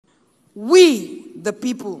We, the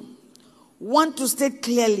people, want to state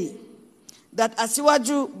clearly that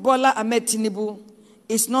Asiwaju Bola Ahmed Tinubu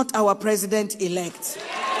is not our president-elect.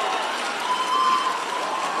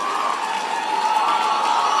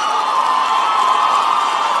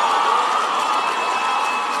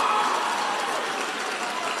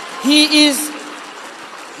 He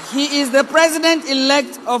is the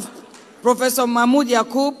president-elect of Professor Mahmoud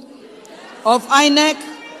Yakub, of INEC,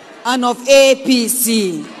 and of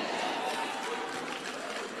APC.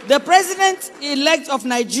 The president-elect of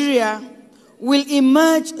Nigeria will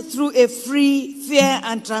emerge through a free, fair,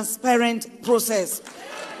 and transparent process,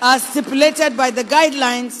 as stipulated by the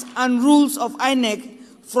guidelines and rules of INEC,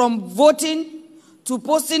 from voting to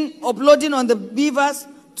posting, uploading on the beavers,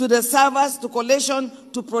 to the servers, to collation,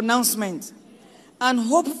 to pronouncement. And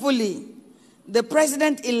hopefully, the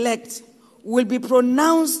president-elect will be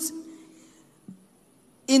pronounced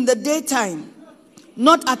in the daytime,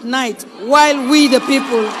 not at night, while we, the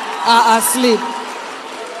people, are asleep.